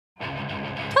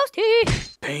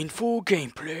Toasty! Painful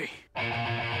gameplay.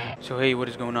 So hey, what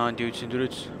is going on, dudes and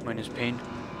dudettes? My name is Pain.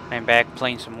 I'm back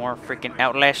playing some more freaking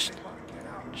Outlast.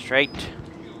 Straight.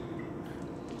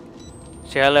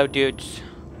 Say hello, dudes.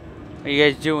 What are you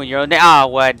guys doing? You're on there. Ah,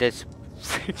 what? That's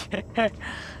I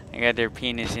got their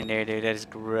penis in there, dude. That is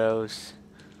gross.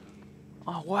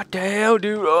 Oh, what the hell,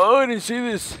 dude? Oh, I didn't see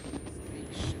this.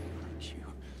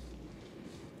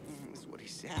 That's what he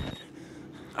said.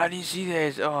 I didn't see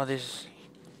this. Oh, this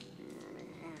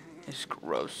is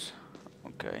gross.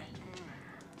 Okay.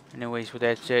 Anyways, with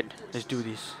that said, let's do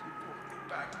this.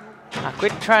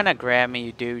 Quit trying to grab me,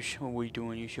 you douche. What are you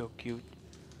doing? You're so cute.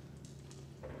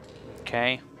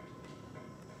 Okay.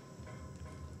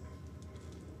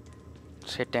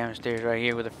 Sit downstairs right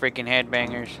here with the freaking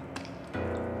headbangers.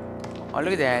 Oh,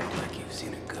 look at that. Like you've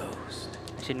seen a ghost.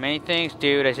 I said many things,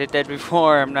 dude. I said that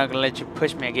before. I'm not gonna let you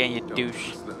push me again, you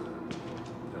douche.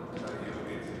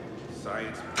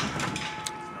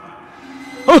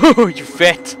 Oh, you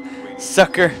fat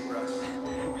sucker.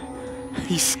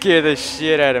 You scare the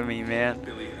shit out of me, man.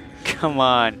 Come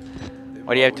on.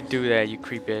 Why do you have to do that, you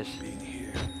creep ass?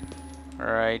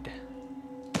 Alright.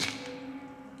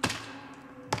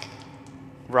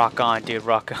 Rock on, dude.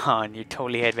 Rock on. You're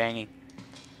totally headbanging.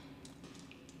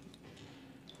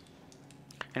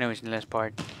 Anyways, the last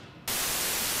part.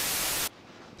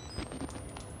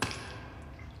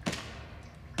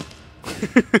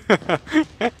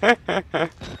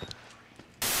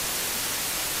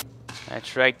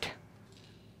 That's right.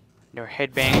 They're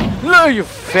headbanging. No, you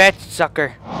fat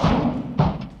sucker.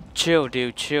 Chill,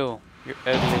 dude. Chill. You're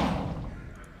ugly.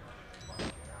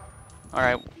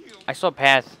 Alright. I saw a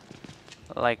path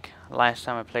like last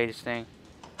time I played this thing.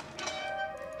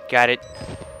 Got it.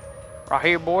 Right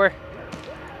here, boy.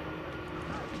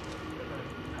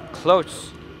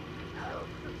 Close.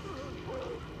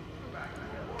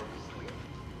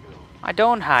 I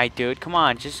don't hide, dude. Come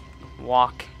on, just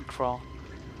walk and crawl.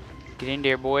 Get in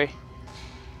there, boy.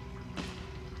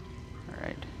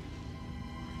 Alright.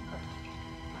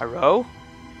 Hello?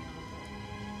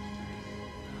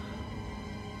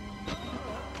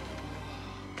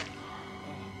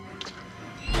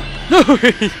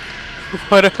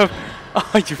 What up?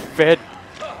 Oh, you fed.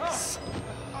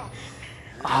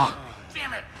 Oh.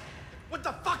 Damn it! What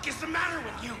the fuck is the matter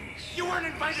with you? You weren't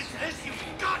invited to this, you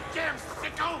goddamn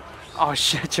sicko! Oh,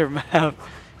 shut your mouth.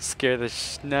 Scare the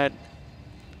snot.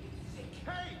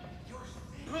 Hey!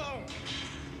 Oh!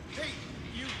 Hey,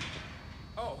 you...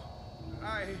 Oh,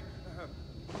 I...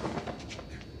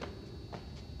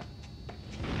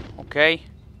 Okay.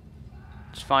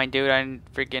 It's fine, dude. I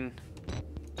didn't freaking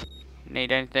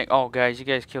need anything. Oh, guys, you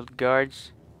guys killed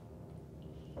guards.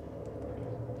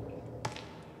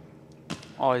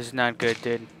 Oh, this is not good,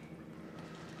 dude.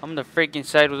 I'm on the freaking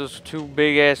side with those two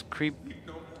big ass creepos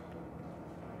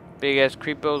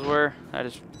were. That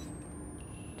is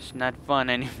it's not fun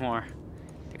anymore.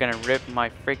 They're gonna rip my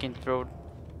freaking throat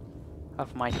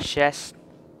off my chest.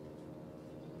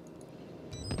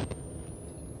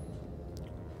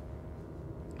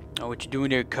 Oh, what you doing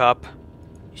there, cop?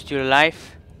 You still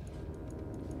alive?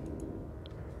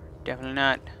 Definitely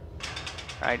not.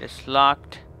 Alright, it's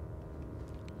locked.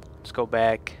 Let's go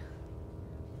back.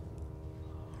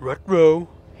 Retro.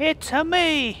 It's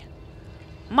me,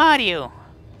 Mario,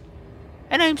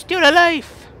 and I'm still alive.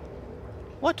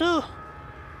 What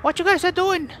you guys are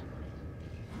doing?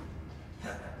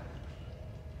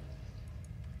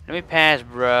 Let me pass,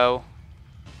 bro.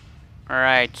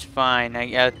 Alright, it's fine.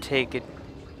 I'll take it.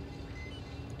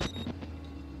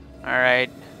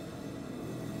 Alright.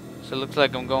 So it looks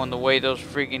like I'm going the way those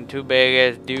freaking two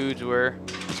big ass dudes were.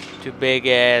 Two big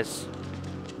ass.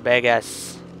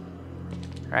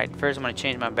 Alright, first I'm gonna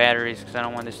change my batteries because I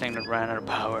don't want this thing to run out of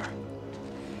power.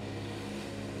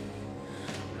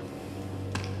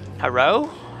 Hello?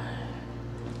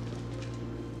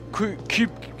 Keep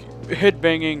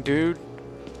headbanging, dude.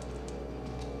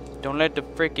 Don't let the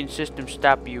freaking system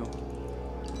stop you.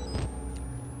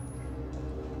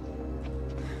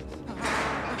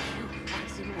 I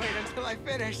didn't wait until I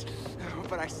finished,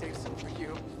 but I saved some for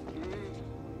you.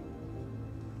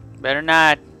 Better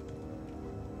not.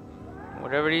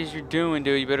 Whatever it is you're doing,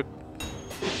 dude, you better...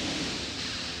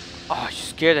 Oh, you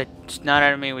scared the snot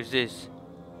out of me. What's this?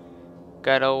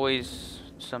 God always...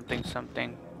 something.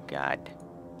 God.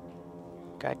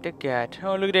 God to God.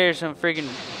 Oh, look, there's some freaking...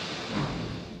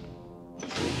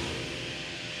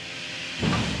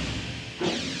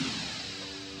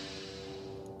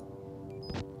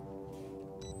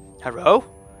 Hello?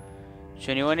 Is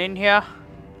anyone in here?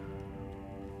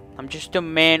 I'm just a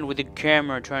man with a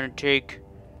camera trying to take...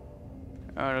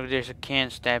 Oh, look, there's a can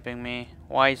stabbing me.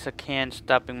 Why is a can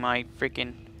stopping my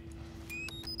freaking...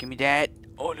 Give me that.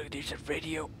 Oh, look, there's a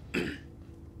radio.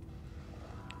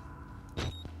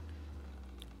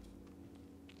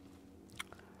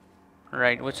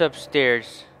 Right, what's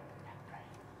upstairs?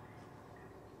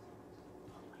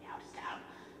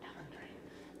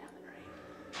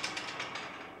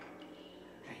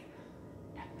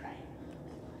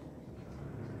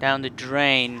 Down the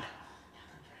drain.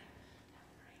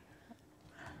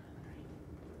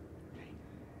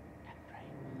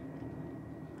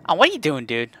 Oh, what are you doing,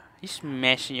 dude? You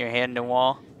smashing your head in the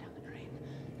wall.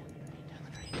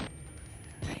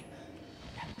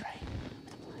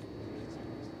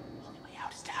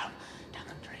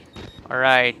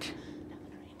 Alright.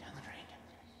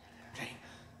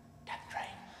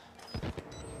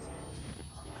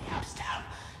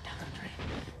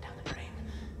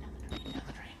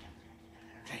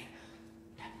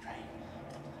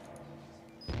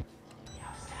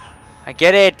 I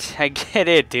get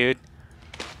it, dude.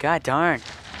 God darn.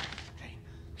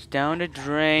 It's down the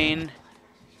drain.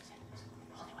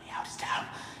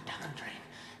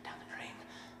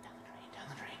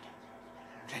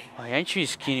 Why aren't you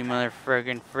skinny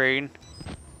motherfucking?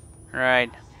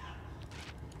 Right.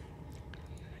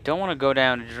 Don't want to go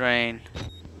down the drain.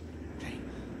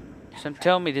 Some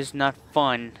tell me this is not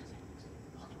fun.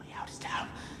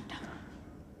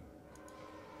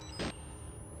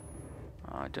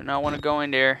 Oh, I do not want to go in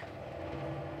there.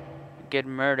 Get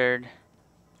murdered.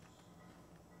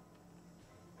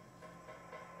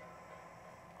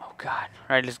 Oh god.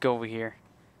 Alright, let's go over here.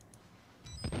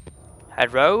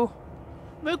 Hello?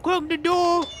 Make open the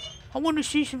door. I want to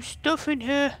see some stuff in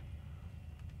here.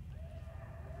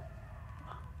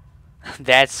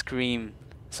 That scream.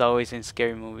 It's always in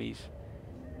scary movies.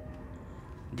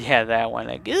 Yeah, that one.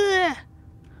 Like, ugh.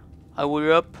 I was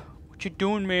up. What you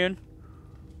doing, man?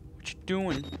 What you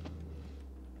doing?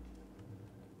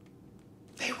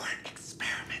 They weren't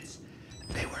experiments.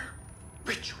 They were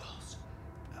rituals.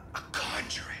 A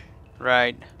conjuring.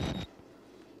 Right.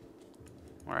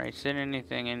 Alright, is there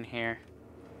anything in here?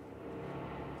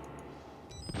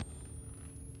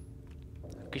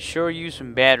 I could sure use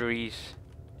some batteries.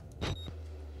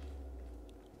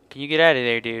 Can you get out of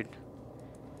there, dude?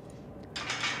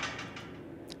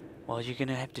 Well, you're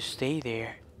gonna have to stay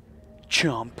there,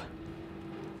 chump.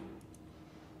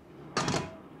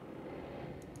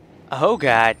 Oh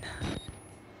god.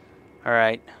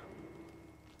 Alright.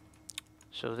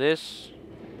 So this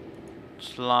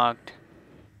it's locked.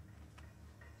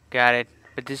 Got it.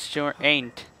 But this sure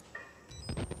ain't.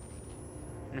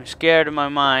 I'm scared of my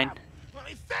mind. Let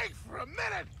me think for a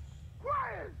minute.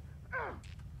 Quiet.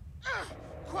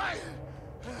 Quiet.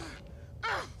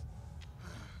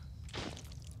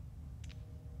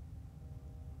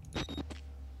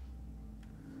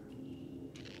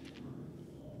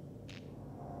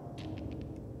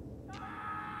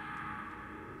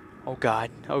 Oh god.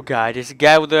 Oh god. There's a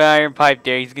guy with an iron pipe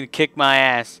there. He's gonna kick my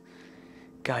ass.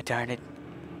 God darn it.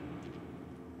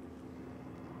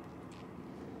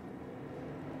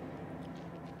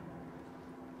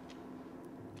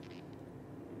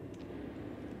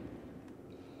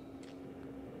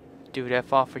 Dude,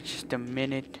 F off for just a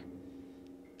minute.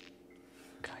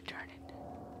 God darn it.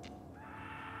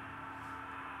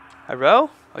 Hello?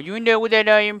 Are you in there with that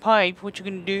iron pipe? What you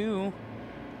gonna do?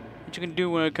 What you gonna do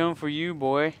when I come for you,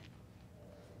 boy?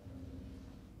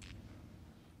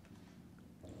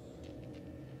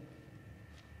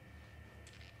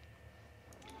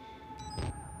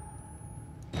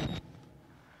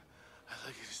 I'd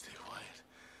like you to stay quiet.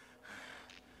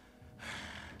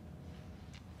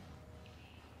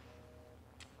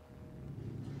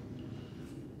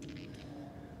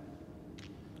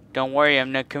 Don't worry,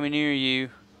 I'm not coming near you.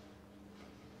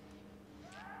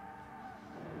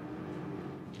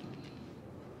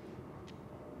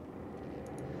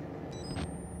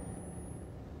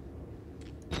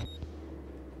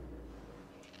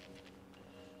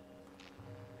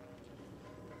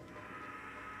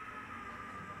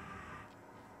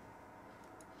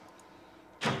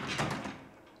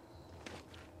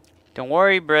 Don't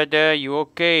worry, brother. You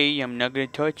okay? I'm not gonna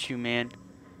touch you, man.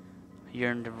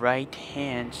 You're in the right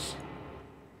hands.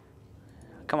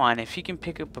 Come on, if you can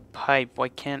pick up a pipe, why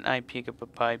can't I pick up a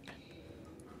pipe?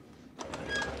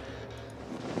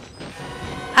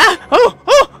 Ah! Oh!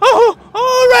 Oh! Oh!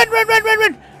 Oh!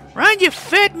 Run! Run, you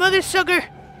fat mother sucker!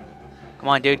 Come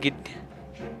on, dude. Get.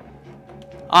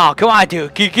 Oh, come on,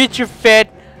 dude. Get your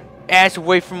fat ass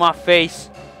away from my face.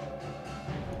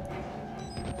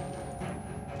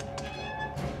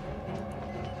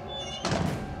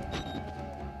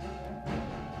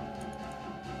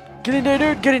 Get in there,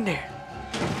 dude. Get in there.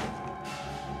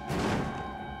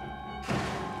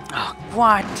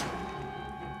 What?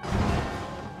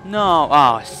 No.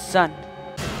 Oh, son.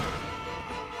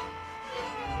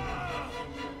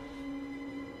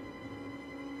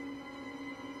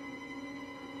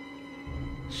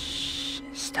 Shh.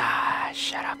 Stop.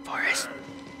 Shut up, Forrest.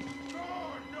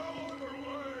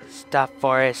 Stop,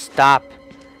 Forrest. Stop.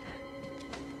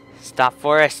 Stop,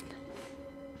 Forrest.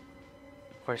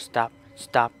 Forrest, stop.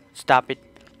 Stop. Stop it.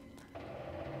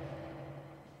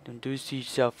 Don't do this to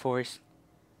yourself, Forrest.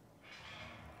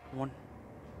 One.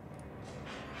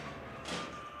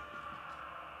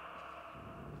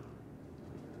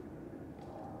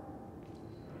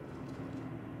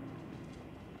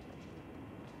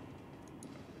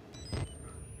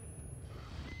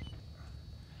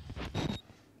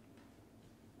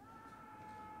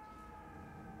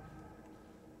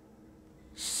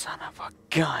 Son of a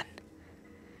gun.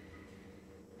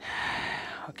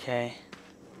 Okay.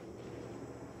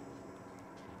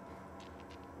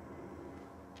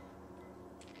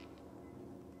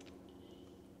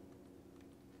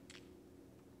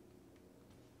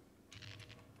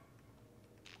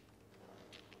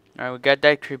 Alright, we got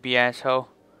that creepy asshole.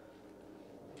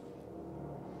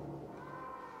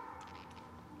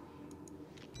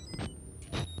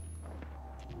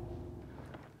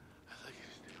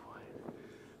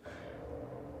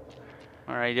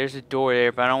 Alright, there's a door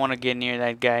there, but I don't want to get near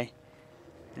that guy.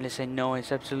 Unless I know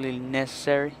it's absolutely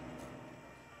necessary.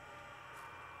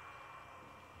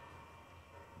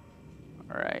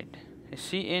 Alright. Is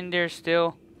he in there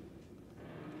still?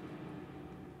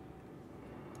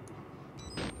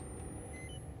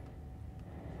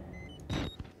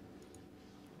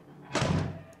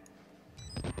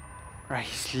 Right,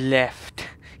 he's left.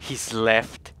 He's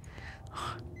left.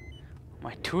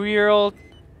 My 2-year-old.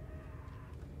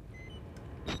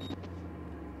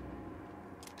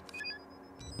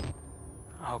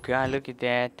 Oh god, look at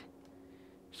that.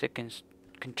 Second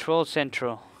control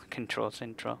central. Control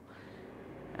central.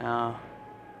 Hello?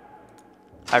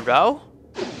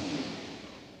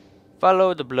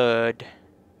 Follow the blood.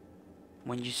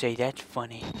 When you say that's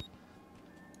funny.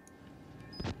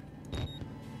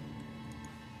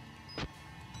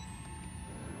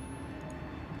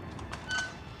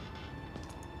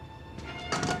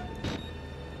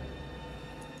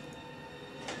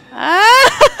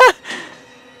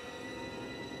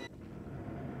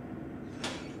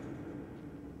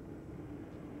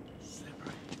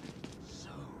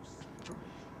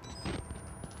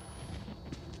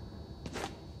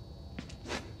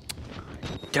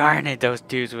 Darn it, those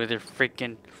dudes with their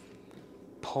freaking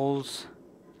poles.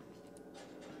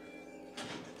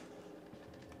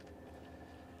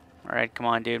 Alright, come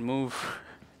on, dude, move.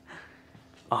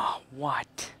 Oh,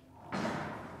 what?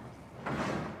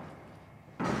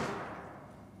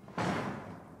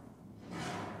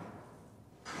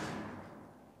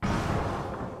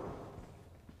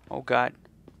 Oh, God.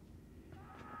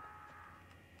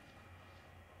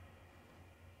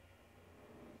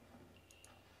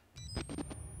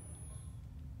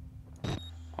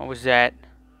 What was that?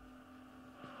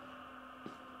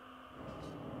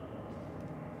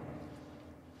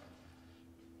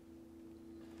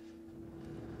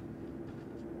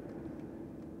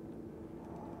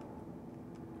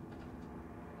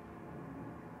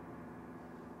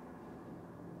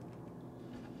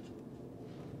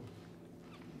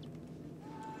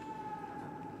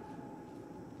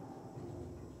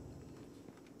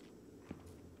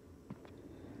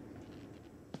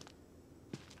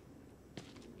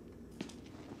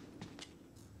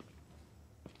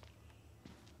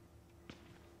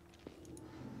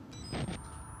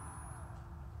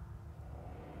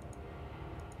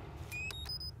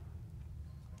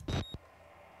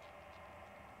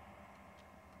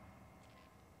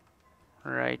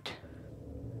 Right.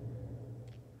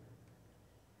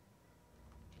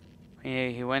 Yeah,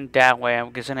 he went that way.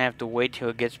 I'm just gonna have to wait till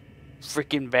he gets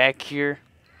freaking back here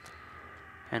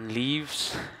and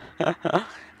leaves.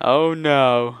 Oh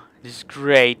no. This is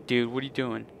great, dude. What are you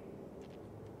doing?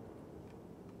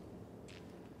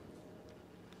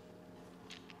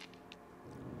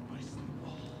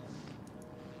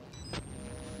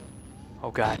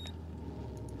 Oh god.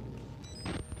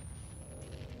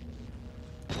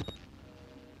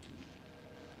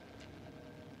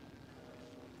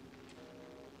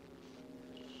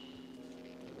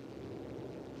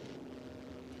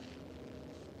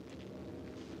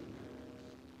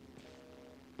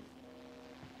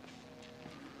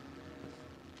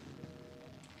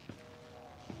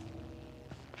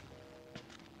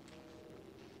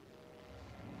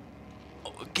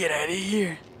 Oh, get out of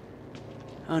here.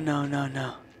 Oh no, no,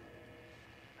 no.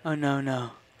 Oh no,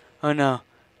 no. Oh no.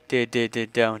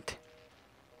 Dude, don't.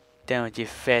 Don't you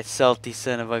fat salty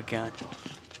son of a gun.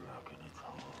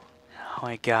 Oh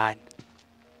my god.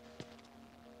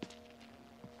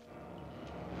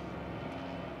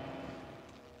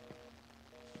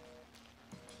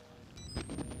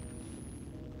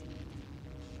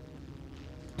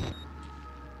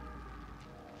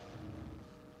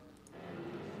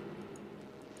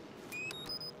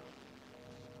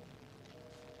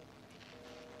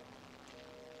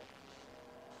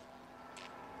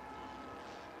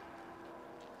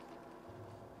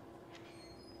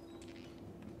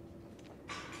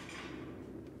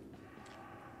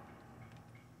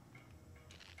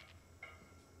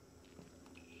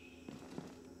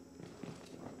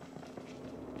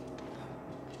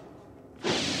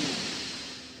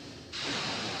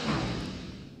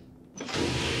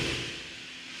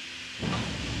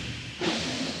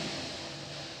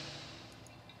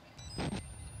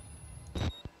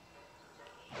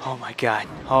 Oh my god.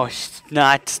 Oh,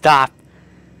 not. Stop.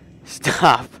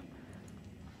 Stop.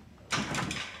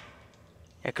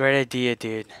 Yeah, great idea,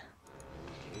 dude.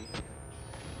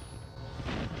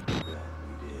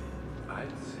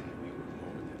 I'd say we were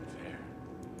more than fair.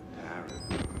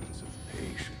 Paragons of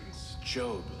patience,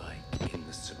 Job-like in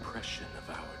the suppression of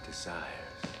our desires.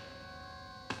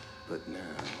 But now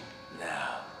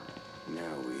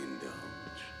we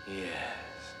indulge.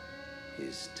 Yes.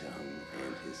 His tongue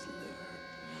and his liver.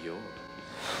 Yours.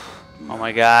 Oh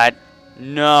my god.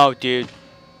 No, dude.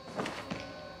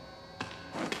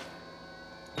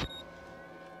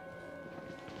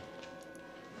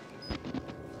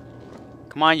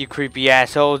 Come on, you creepy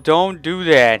asshole. Don't do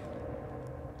that.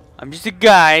 I'm just a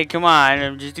guy. Come on.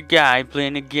 I'm just a guy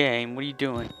playing a game. What are you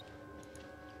doing?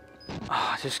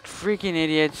 Oh, just freaking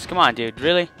idiots. Come on, dude.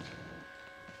 Really?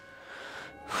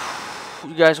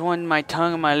 You guys want my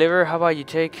tongue and my liver? How about you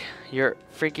take your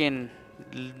freaking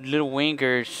little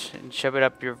winkers and shove it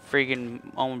up your freaking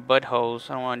own buttholes?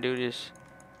 I don't want to do this.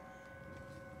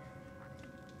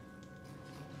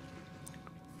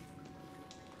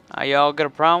 Y'all got a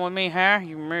problem with me, huh?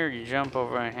 You remember you jump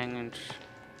over and hang and...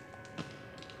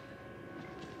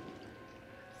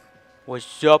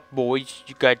 What's up, boys?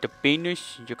 You got the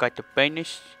penis? You got the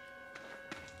penis?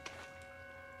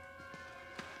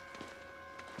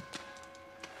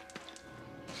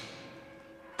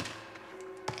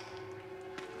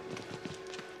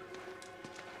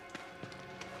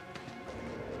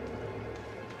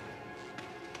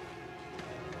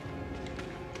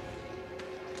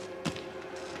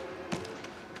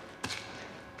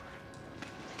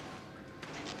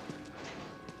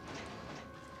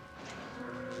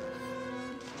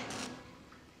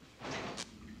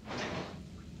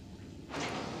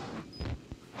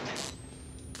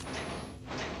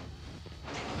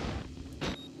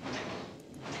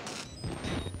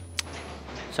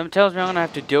 Something tells me I'm gonna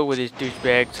have to deal with these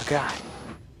douchebags. God.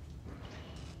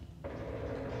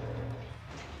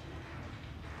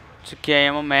 It's okay,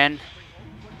 I'm a man.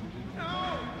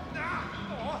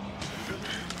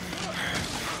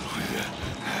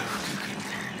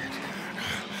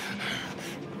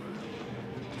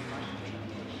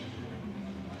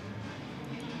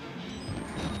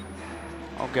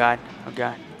 Oh god, oh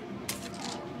god.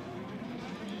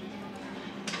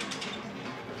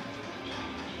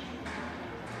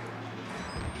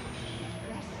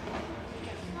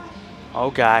 Oh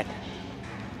god.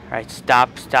 Alright,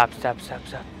 stop. Stop.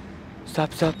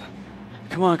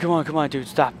 Come on, dude,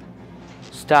 stop.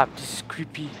 Stop, this is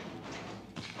creepy.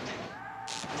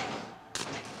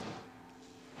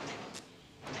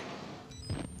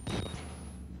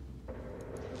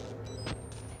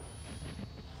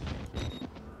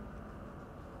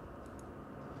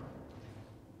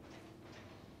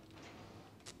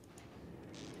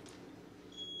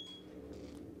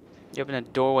 You open the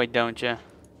doorway, don't you?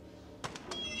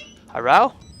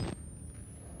 Hello?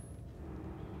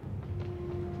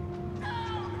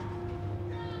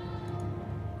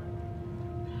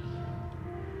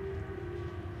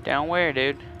 Down where,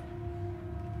 dude?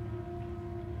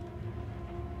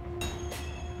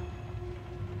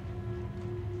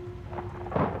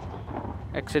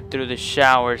 Exit through the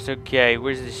showers. Okay,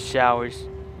 where's the showers?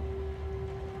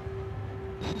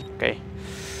 Okay.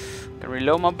 Gonna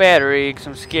reload my battery because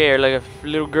I'm scared like a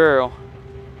little girl.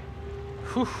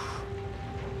 Whew.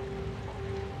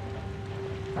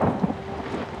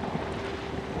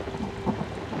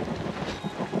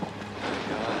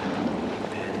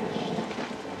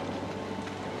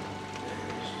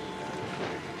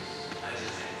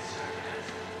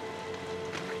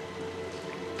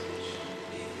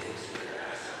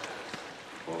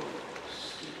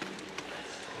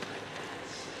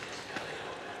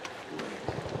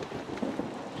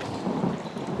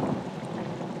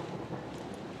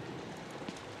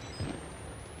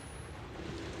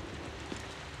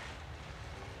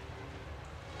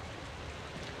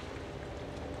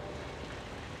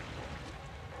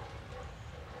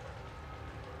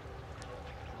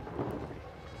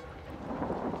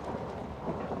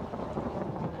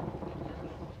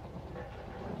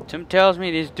 Tim tells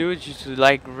me this dude used to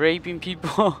like raping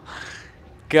people.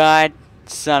 God,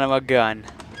 son of a gun.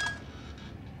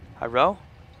 Hello?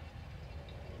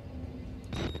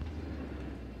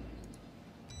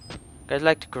 Guys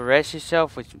like to caress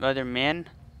yourself with other men?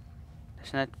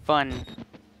 That's not fun.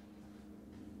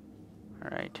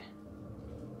 Alright.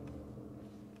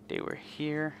 They were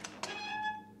here.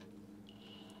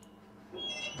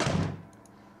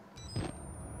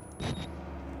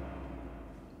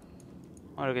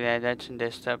 Oh, look at that. That's in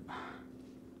desktop.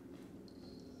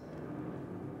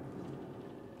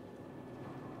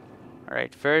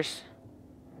 Alright, first.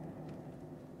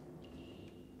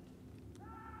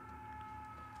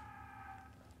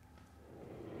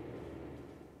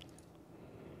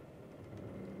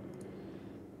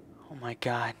 Oh my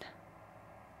god.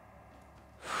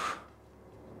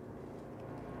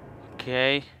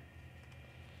 Okay.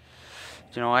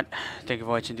 You know what? Thank you for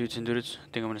watching, dudes and dudes. I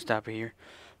think I'm gonna stop it here.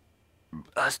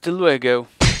 Hasta luego.